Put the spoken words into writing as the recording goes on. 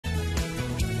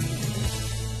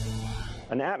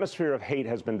An atmosphere of hate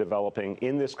has been developing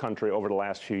in this country over the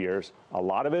last few years. A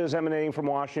lot of it is emanating from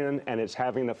Washington, and it's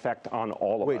having an effect on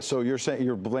all of us. Wait, so you're saying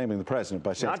you're blaming the president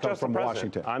by saying it's coming from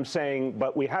Washington? I'm saying,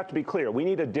 but we have to be clear. We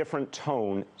need a different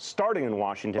tone starting in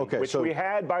Washington, which we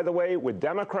had, by the way, with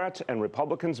Democrats and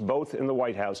Republicans both in the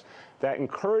White House, that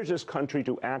encourage this country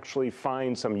to actually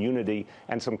find some unity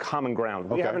and some common ground.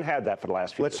 We haven't had that for the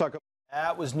last few years.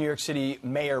 That was New York City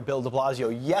Mayor Bill de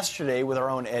Blasio yesterday with our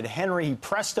own Ed Henry. He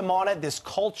pressed him on it. This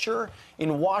culture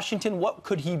in Washington, what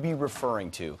could he be referring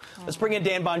to? Let's bring in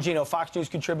Dan Bongino, Fox News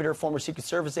contributor, former Secret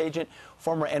Service agent,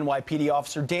 former NYPD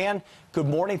officer. Dan, good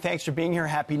morning. Thanks for being here.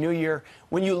 Happy New Year.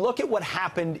 When you look at what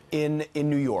happened in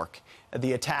New York,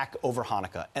 the attack over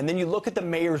Hanukkah, and then you look at the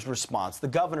mayor's response, the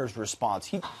governor's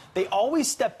response, they always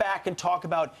step back and talk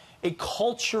about a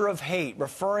culture of hate,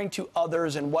 referring to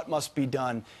others and what must be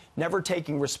done, never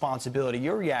taking responsibility.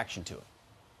 Your reaction to it?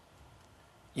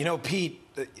 You know, Pete,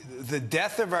 the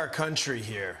death of our country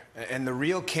here and the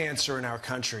real cancer in our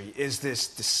country is this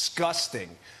disgusting,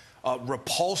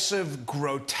 repulsive,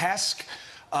 grotesque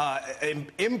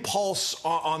impulse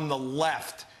on the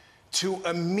left to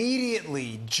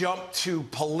immediately jump to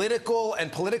political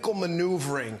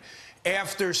maneuvering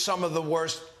after some of the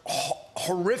worst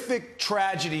horrific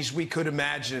tragedies we could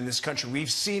imagine in this country.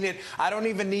 We've seen it. I don't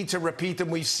even need to repeat them.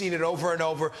 We've seen it over and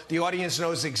over. The audience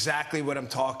knows exactly what I'm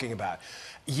talking about.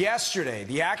 Yesterday,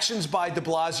 the actions by de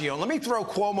Blasio, and let me throw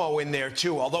Cuomo in there,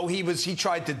 too, although he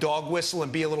tried to dog whistle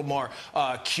and be a little more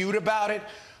cute about it.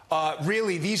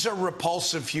 Really, these are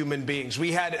repulsive human beings.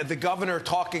 We had the governor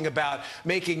talking about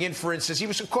making inferences.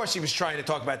 Of course, he was trying to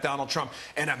talk about Donald Trump,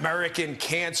 an American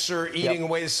cancer eating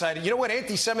away the society. You know what?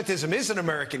 Anti-Semitism is an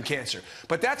American cancer.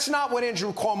 But that's not what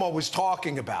Andrew Cuomo was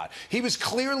talking about. He was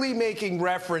clearly making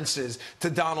references to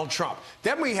Donald Trump.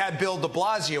 Then we had Bill de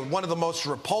Blasio, one of the most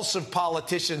repulsive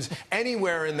politicians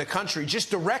anywhere in the country,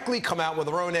 just directly come out with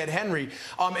our own Ed Henry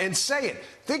and say it.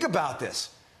 Think about this.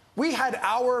 We had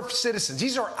our citizens,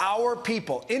 these are our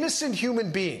people, innocent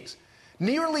human beings,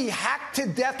 nearly hacked to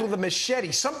death with a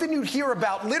machete, something you'd hear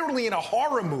about literally in a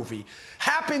horror movie,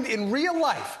 happened in real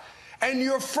life. And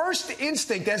your first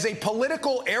instinct as a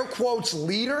political, air quotes,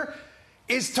 leader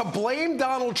is to blame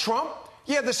Donald Trump?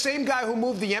 Yeah, the same guy who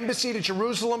moved the embassy to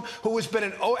Jerusalem, who has been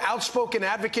an outspoken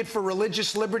advocate for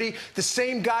religious liberty, the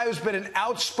same guy who's been an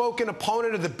outspoken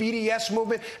opponent of the BDS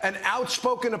movement, an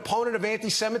outspoken opponent of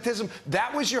anti-Semitism.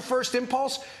 That was your first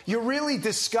impulse? You're really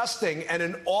disgusting and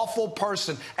an awful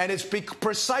person, and it's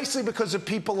precisely because of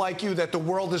people like you that the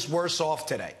world is worse off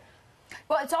today.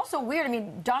 Well, it's also weird. I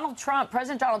mean,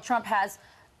 President Donald Trump has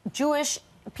Jewish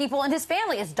people in his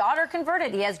family. His daughter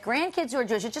converted. He has grandkids who are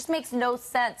Jewish. It just makes no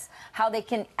sense how they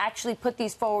can actually put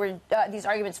these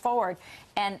arguments forward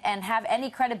and have any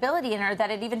credibility in her,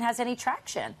 that it even has any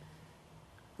traction.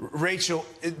 Rachel,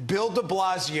 Bill de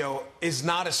Blasio is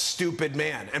not a stupid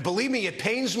man. And believe me, it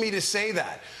pains me to say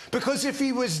that. Because if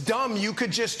he was dumb, you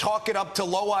could just talk it up to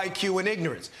low IQ and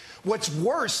ignorance. What's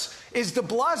worse is de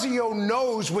Blasio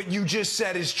knows what you just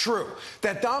said is true.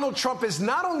 That Donald Trump is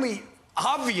not only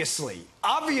obviously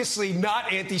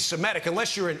not anti-Semitic,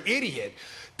 unless you're an idiot.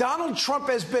 Donald Trump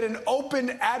has been an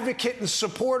open advocate and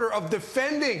supporter of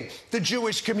defending the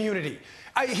Jewish community.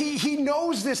 He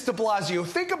knows this, de Blasio.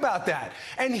 Think about that.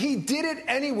 And he did it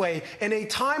anyway in a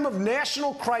time of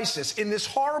national crisis. In this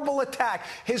horrible attack,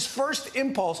 his first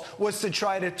impulse was to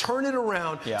try to turn it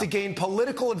around to gain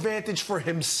political advantage for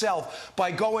himself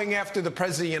by going after the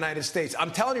president of the United States.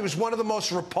 I'm telling you, it was one of the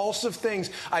most repulsive things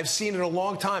I've seen in a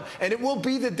long time. And it will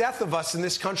be the death of us in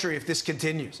this country if this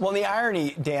continues. Well, the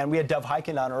irony, Dan, we had Dov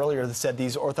Hikind on earlier that said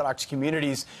these Orthodox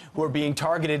communities who are being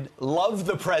targeted love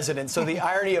the president. So the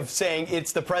irony of saying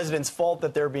it's the president's fault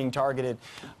that they're being targeted,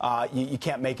 you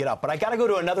can't make it up. But I got to go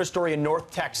to another story in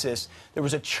North Texas. There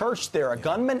was a church there. A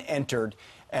gunman entered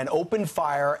and opened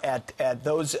fire at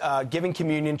those giving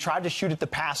communion, tried to shoot at the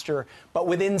pastor, but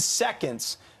within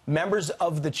seconds, members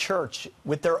of the church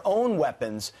with their own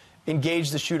weapons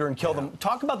engaged the shooter and killed him.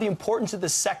 Talk about the importance of the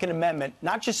Second Amendment,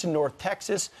 not just in North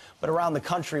Texas, but around the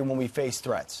country when we face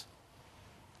threats.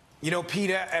 You know,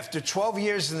 Peter, after 12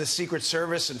 years in the Secret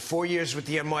Service and 4 years with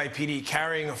the NYPD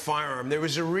carrying a firearm, there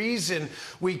was a reason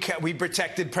we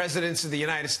protected presidents of the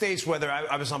United States, whether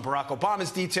I was on Barack Obama's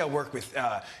detail, worked with,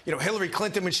 Hillary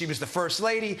Clinton when she was the first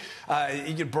lady,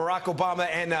 Barack Obama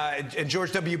and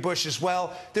George W. Bush as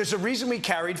well. There's a reason we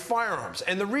carried firearms.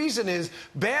 And the reason is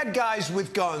bad guys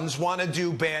with guns want to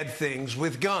do bad things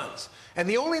with guns. And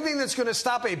the only thing that's going to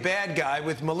stop a bad guy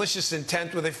with malicious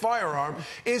intent with a firearm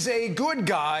is a good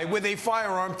guy with a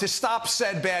firearm to stop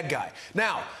said bad guy.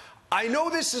 Now, I know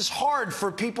this is hard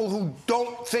for people who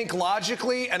don't think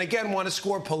logically and, again, want to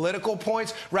score political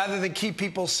points rather than keep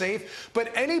people safe.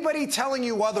 But anybody telling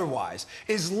you otherwise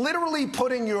is literally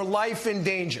putting your life in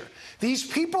danger. These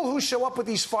people who show up with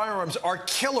these firearms are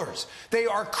killers. They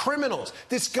are criminals.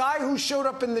 This guy who showed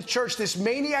up in the church, this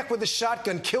maniac with a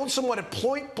shotgun, killed someone at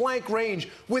point-blank range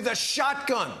with a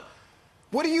shotgun.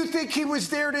 What do you think he was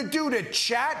there to do? To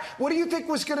chat? What do you think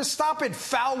was going to stop it?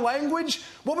 Foul language?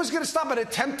 What was going to stop an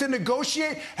attempt to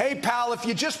negotiate? Hey, pal, if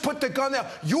you just put the gun down,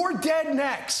 you're dead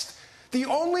next. The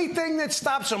only thing that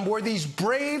stops them were these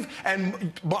brave,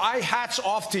 and my hat's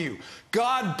off to you.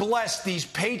 God bless these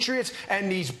patriots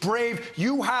and these brave.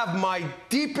 You have my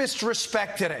deepest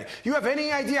respect today. You have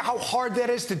any idea how hard that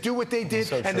is to do what they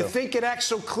did and to think and act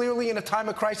so clearly in a time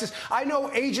of crisis? I know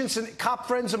agents and cop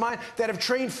friends of mine that have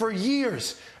trained for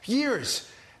years,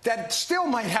 that still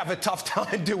might have a tough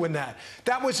time doing that.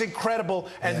 That was incredible,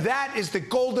 and that is the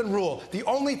golden rule. The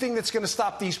only thing that's going to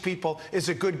stop these people is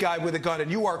a good guy with a gun,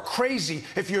 and you are crazy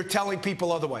if you're telling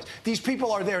people otherwise. These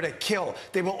people are there to kill.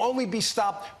 They will only be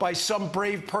stopped by some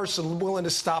brave person willing to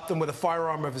stop them with a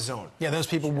firearm of his own. Yeah, those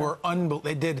people were unbelievable.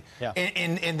 They did,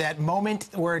 in that moment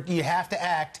where you have to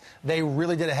act, they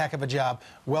really did a heck of a job.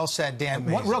 Well said, Dan.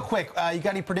 Real quick, you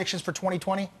got any predictions for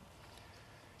 2020?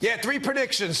 Yeah, 3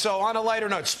 predictions. So on a lighter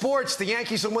note, sports, the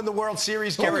Yankees will win the World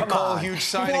Series. Garrett Cole, huge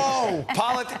signing. Whoa.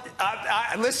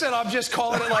 Listen, I'm just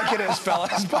calling it like it is,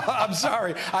 fellas. I'm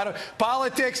sorry.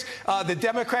 Politics, the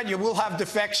Democrat, you will have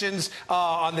defections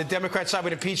on the Democrat side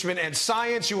with impeachment and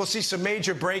science. You will see some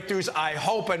major breakthroughs, I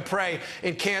hope and pray,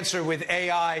 in cancer with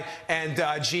AI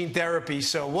and gene therapy.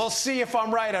 So we'll see if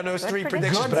I'm right on those 3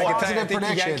 predictions. But I can tell you, I think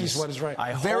the Yankees one is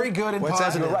right. Very good and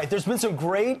positive. Right. There's been some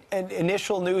great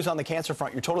initial news on the cancer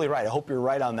front. You're totally right. I hope you're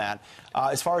right on that.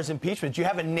 As far as impeachment, do you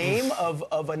have a name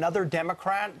of another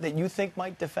Democrat that you think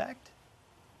might defect?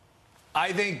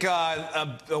 I think,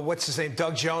 what's his name,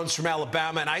 Doug Jones from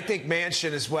Alabama, and I think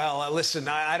Manchin as well. Listen,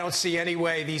 I don't see any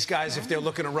way these guys, if they're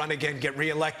looking to run again, get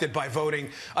reelected by voting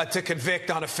to convict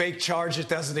on a fake charge that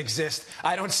doesn't exist.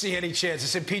 I don't see any chance.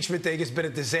 This impeachment thing has been a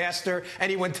disaster.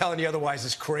 Anyone telling you otherwise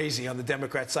is crazy on the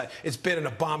Democrat side. It's been an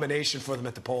abomination for them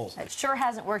at the polls. It sure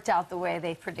hasn't worked out the way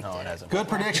they predicted. No, it hasn't. Good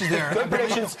predictions there. Good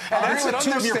predictions. I agree with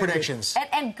 2 of your predictions.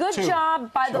 And good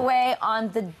job, by the way,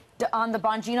 on the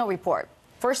Bongino report.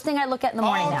 First thing I look at in the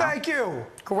morning now. Thank you.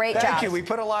 Great job. Thank you. We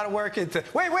put a lot of work into.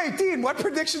 Wait, Dean. What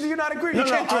prediction do you not agree? You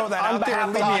can't throw that out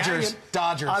there.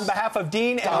 Dodgers. On behalf of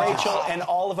Dean and Rachel and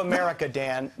all of America,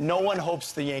 Dan, no one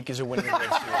hopes the Yankees are winning the World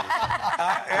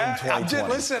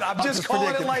Series. I'm just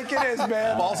calling it like it is,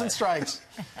 man. Balls and strikes.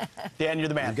 Dan, you're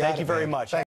the man. Thank you very much.